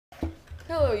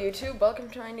Hello YouTube, welcome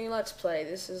to my new Let's Play.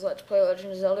 This is Let's Play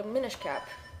Legend of Zelda Minish Cap.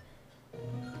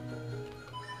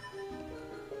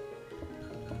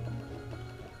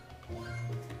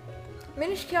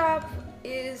 Minish Cap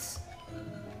is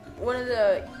one of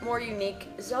the more unique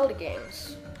Zelda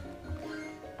games.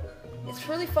 It's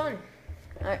really fun.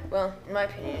 Well, in my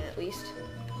opinion at least.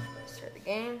 Start the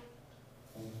game.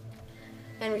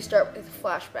 And we start with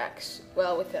flashbacks.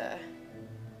 Well, with a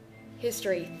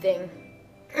history thing.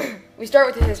 We start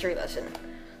with a history lesson.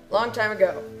 Long time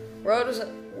ago, world was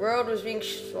being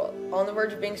on the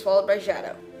verge of being swallowed by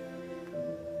shadow.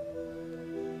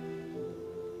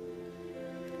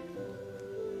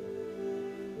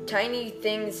 Tiny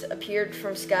things appeared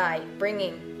from sky,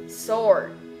 bringing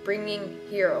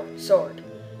hero sword.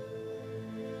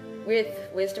 With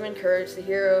wisdom and courage, the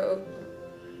hero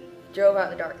drove out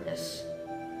the darkness.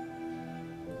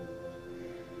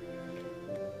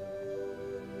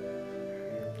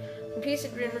 When peace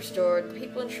had been restored, the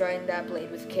people enshrined that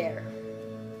blade with care.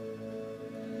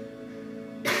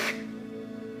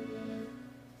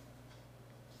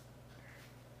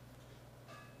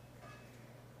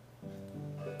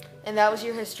 And that was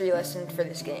your history lesson for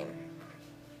this game.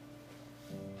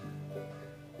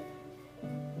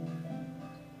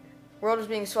 World was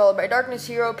being swallowed by darkness.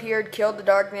 Hero appeared, killed the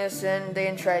darkness, and they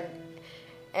enshrined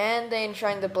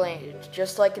the blade,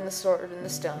 just like in the Sword in the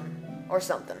Stone, or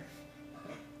something.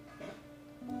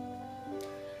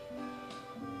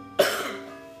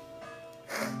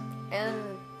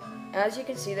 And as you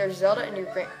can see, there's Zelda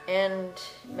and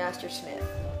Master Smith.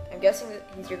 I'm guessing that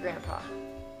he's your grandpa.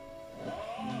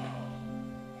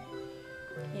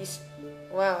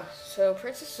 Wow. So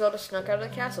Princess Zelda snuck out of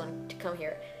the castle to come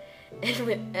here,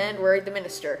 and worried the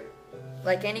minister,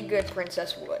 like any good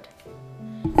princess would.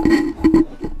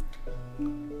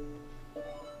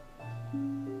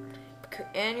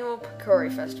 Annual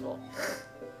Pakori Festival.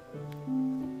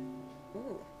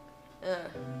 Ooh.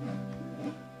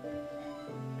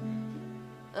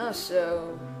 Oh,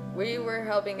 so we were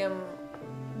helping him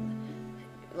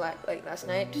like last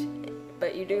night,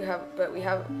 but he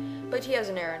has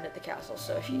an errand at the castle,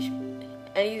 so if he's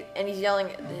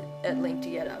yelling at Link to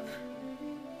get up.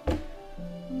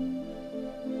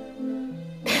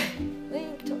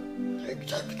 Link,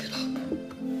 time to get up.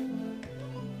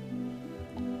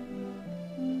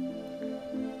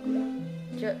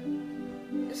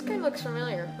 This guy looks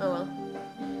familiar. Oh well.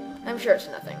 I'm sure it's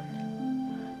nothing.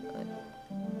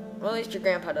 Well, at least your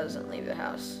grandpa doesn't leave the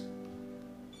house.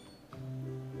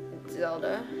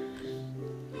 Zelda.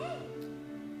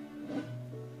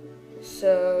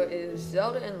 So, is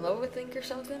Zelda in love with Link or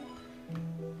something?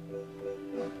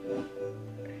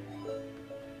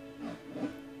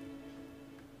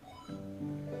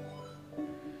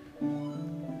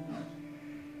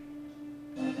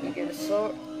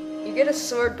 You get a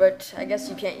sword, but I guess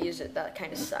you can't use it. That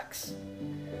kind of sucks.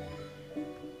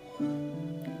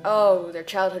 Oh, they're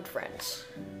childhood friends.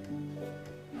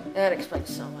 That explains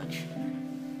so much.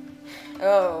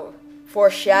 Oh,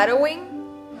 foreshadowing?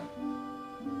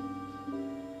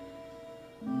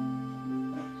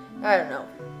 I don't know.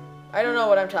 I don't know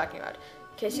what I'm talking about.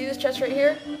 Okay, see this chest right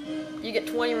here? You get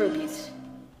 20 rupees.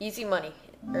 Easy money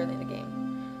early in the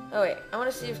game. Oh wait, I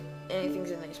want to see if anything's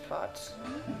in these pots.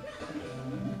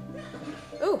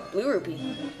 Ooh, blue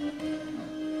rupee.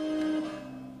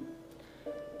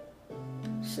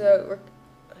 So,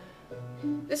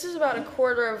 this is about a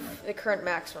quarter of the current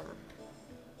maximum.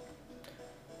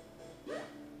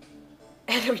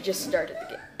 And we just started the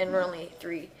game. And we're only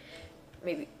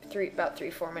about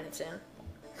 3-4 minutes in.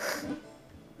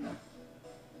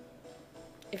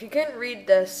 If you couldn't read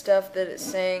the stuff that it's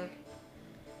saying,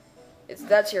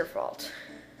 that's your fault.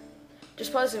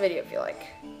 Just pause the video if you like.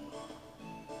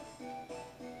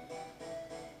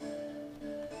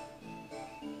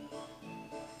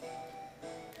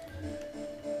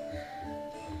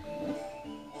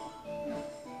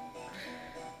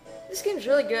 This game's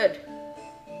really good.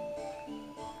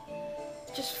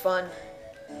 It's just fun.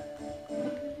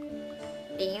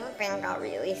 Do you think I'll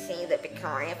really see the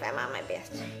Pakori if I'm on my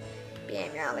best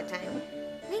behavior all the time?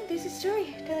 I think there's a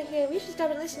story telling here. We should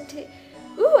stop and listen to.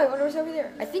 Ooh, I wonder what's over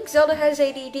there. I think Zelda has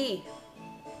ADD.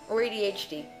 Or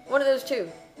ADHD. One of those two.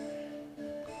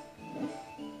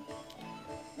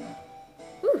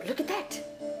 Ooh, look at that.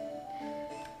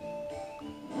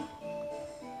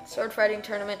 Sword fighting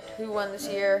tournament. Who won this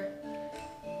year?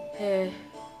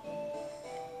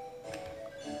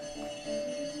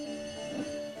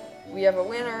 We have a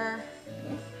winner.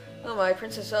 Oh my,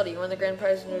 Princess Zelda, you won the grand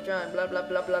prize in the drawing. Blah blah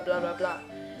blah blah blah blah blah.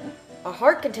 A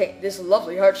heart container. This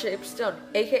lovely heart-shaped stone,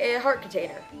 aka a heart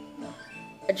container.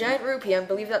 A giant rupee. I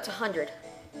believe that's 100.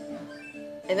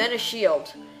 and then a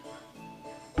shield.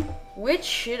 Which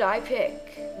should I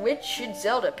pick? Which should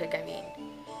Zelda pick, I mean?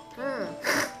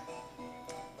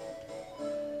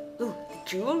 Ooh, the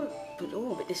jewel?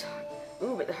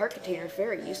 But the heart container is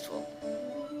very useful.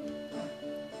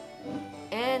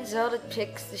 And Zelda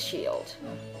picks the shield.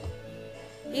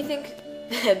 He thinks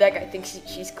that guy thinks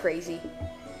she's crazy.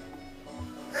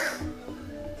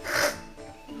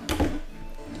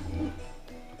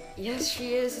 Yes,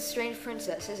 she is a strange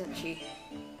princess, isn't she?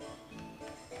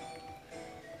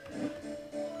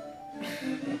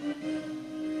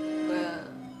 Well,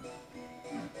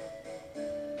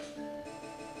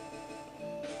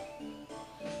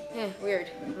 weird.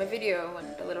 My video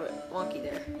went a little bit wonky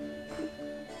there.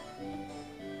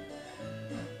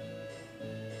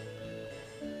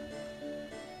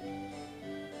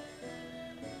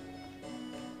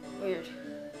 Weird.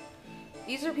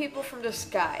 These are people from the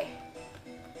sky.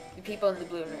 The people in the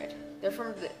blue and red.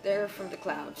 They're from the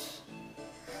clouds.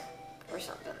 Or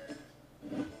something.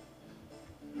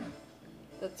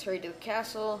 Let's hurry to the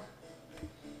castle.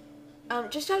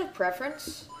 Just out of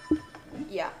preference.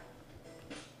 Yeah.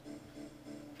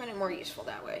 Find it more useful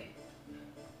that way.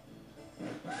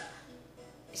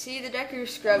 See, the Deku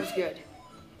Scrub's good.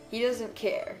 He doesn't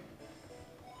care.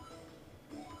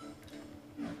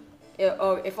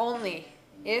 If only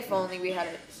we had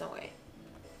it some way.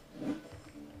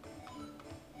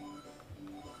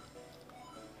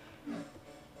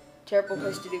 Terrible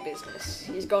place to do business.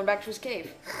 He's going back to his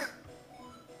cave.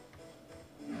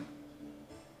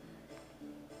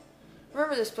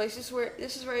 Remember this place.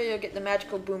 This is where you'll get the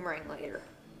magical boomerang later.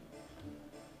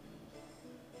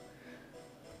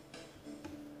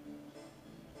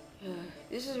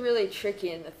 This is really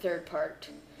tricky in the third part.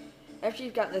 After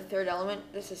you've gotten the third element,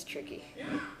 this is tricky.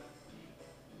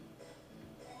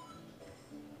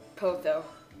 Potho.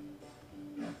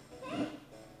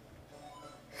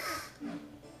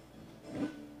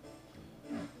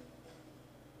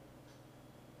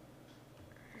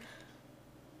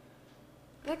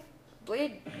 That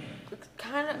blade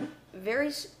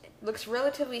looks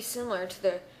relatively similar to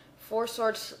the four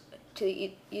swords.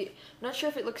 I'm not sure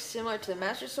if it looks similar to the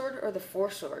Master Sword or the Four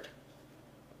Sword.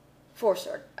 Four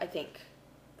Sword, I think.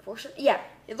 Four Sword? Yeah,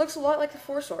 it looks a lot like the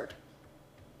Four Sword.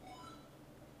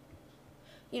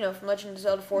 You know, from Legend of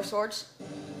Zelda Four Swords.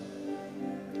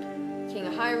 King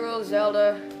of Hyrule,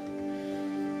 Zelda.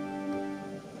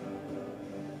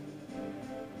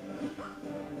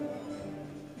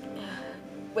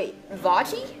 Wait,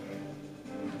 Vati?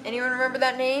 Anyone remember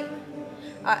that name?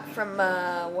 From,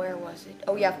 where was it?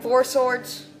 Oh yeah, Four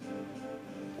Swords.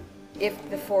 If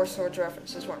the Four Swords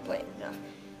references weren't blatant enough.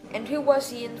 And who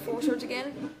was he in the Four Swords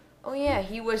again? Oh yeah,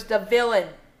 he was the villain.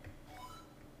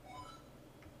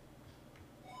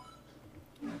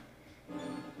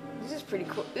 This is pretty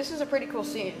cool. This is a pretty cool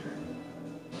scene.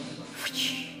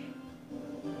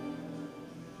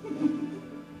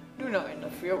 Do not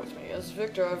interfere with me. As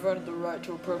victor, I've earned the right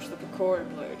to approach the Picori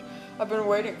blade. I've been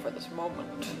waiting for this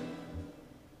moment.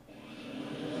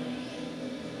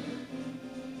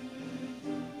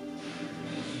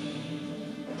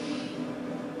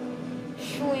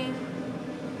 Swing.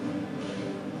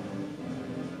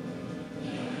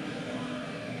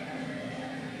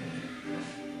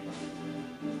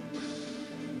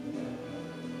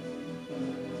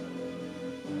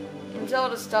 And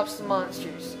Zelda stops the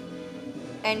monsters.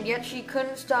 And yet she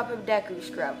couldn't stop a Deku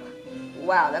Scrub.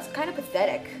 Wow, that's kind of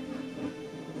pathetic.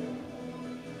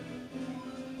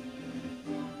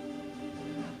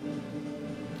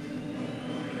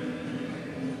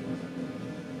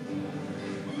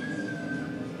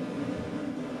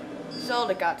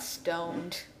 Zelda got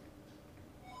stoned.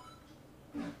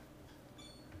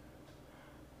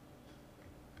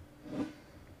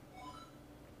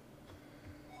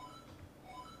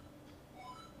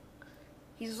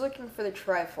 He's looking for the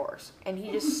Triforce, and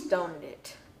he just stoned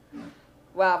it.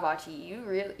 Wow, Vati,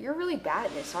 you're really bad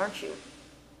at this, aren't you?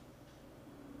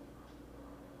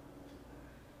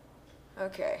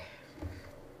 Okay.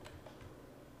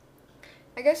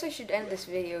 I guess I should end this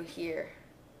video here.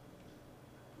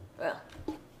 Well,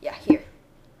 yeah, here.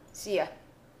 See ya.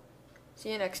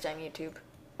 See you next time, YouTube.